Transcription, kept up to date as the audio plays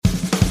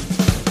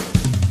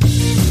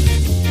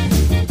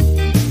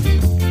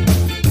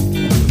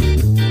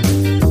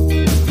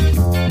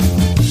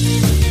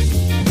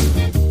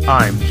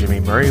I'm Jimmy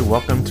Murray.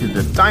 Welcome to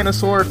the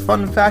Dinosaur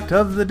Fun Fact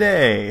of the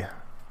Day.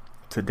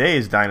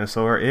 Today's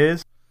dinosaur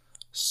is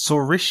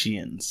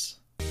Saurischians.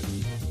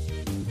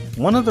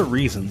 One of the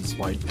reasons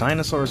why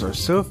dinosaurs are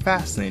so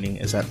fascinating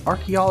is that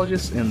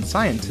archaeologists and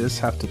scientists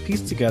have to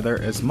piece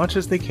together as much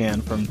as they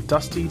can from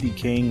dusty,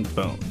 decaying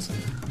bones.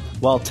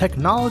 While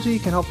technology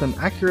can help them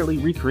accurately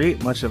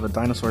recreate much of a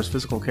dinosaur's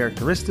physical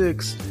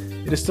characteristics,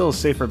 it is still a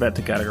safer bet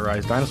to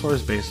categorize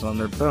dinosaurs based on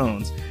their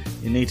bones.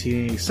 In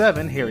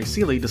 1887, Harry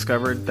Seeley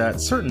discovered that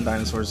certain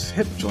dinosaurs'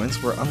 hip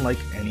joints were unlike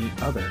any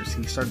others.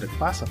 He started to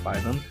classify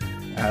them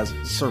as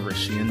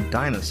Saurischian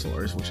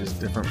dinosaurs, which is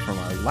different from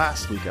our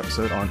last week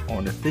episode on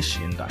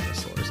Ornithischian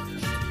dinosaurs.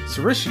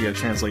 Saurischia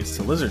translates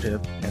to lizard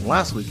hip, and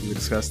last week we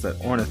discussed that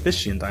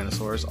Ornithischian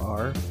dinosaurs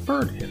are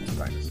bird-hipped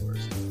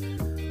dinosaurs.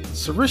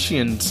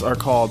 Saurischians are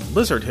called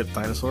lizard-hipped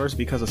dinosaurs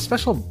because a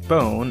special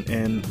bone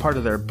in part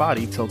of their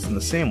body tilts in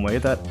the same way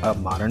that a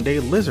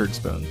modern-day lizard's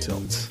bone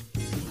tilts.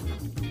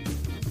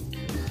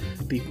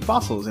 The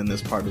fossils in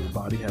this part of the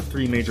body have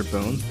three major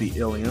bones: the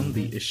ilium,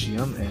 the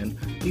ischium, and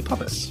the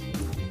pubis.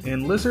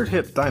 In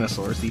lizard-hipped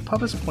dinosaurs, the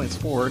pubis points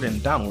forward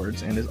and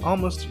downwards and is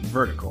almost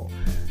vertical.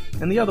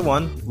 In the other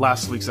one,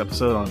 last week's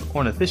episode on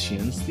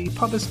Ornithischians, the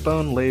pubis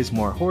bone lays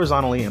more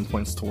horizontally and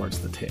points towards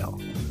the tail.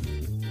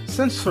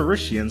 Since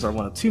Saurischians are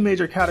one of two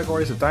major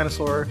categories of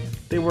dinosaur,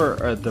 they were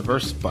a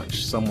diverse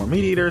bunch. Some were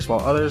meat eaters,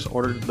 while others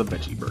ordered the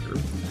veggie burger.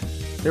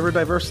 They were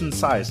diverse in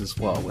size as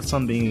well, with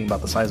some being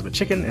about the size of a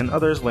chicken and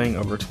others weighing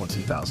over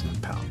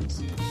 20,000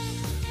 pounds.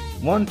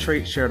 One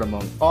trait shared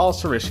among all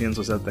Saurischians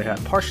was that they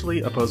had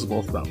partially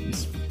opposable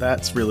thumbs.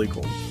 That's really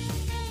cool.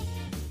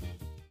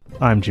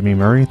 I'm Jimmy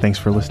Murray. Thanks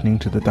for listening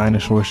to The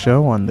Dinosaur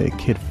Show on the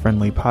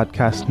Kid-Friendly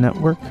Podcast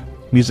Network.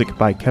 Music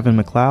by Kevin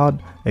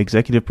MacLeod.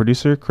 Executive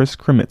producer Chris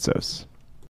Kremitzos.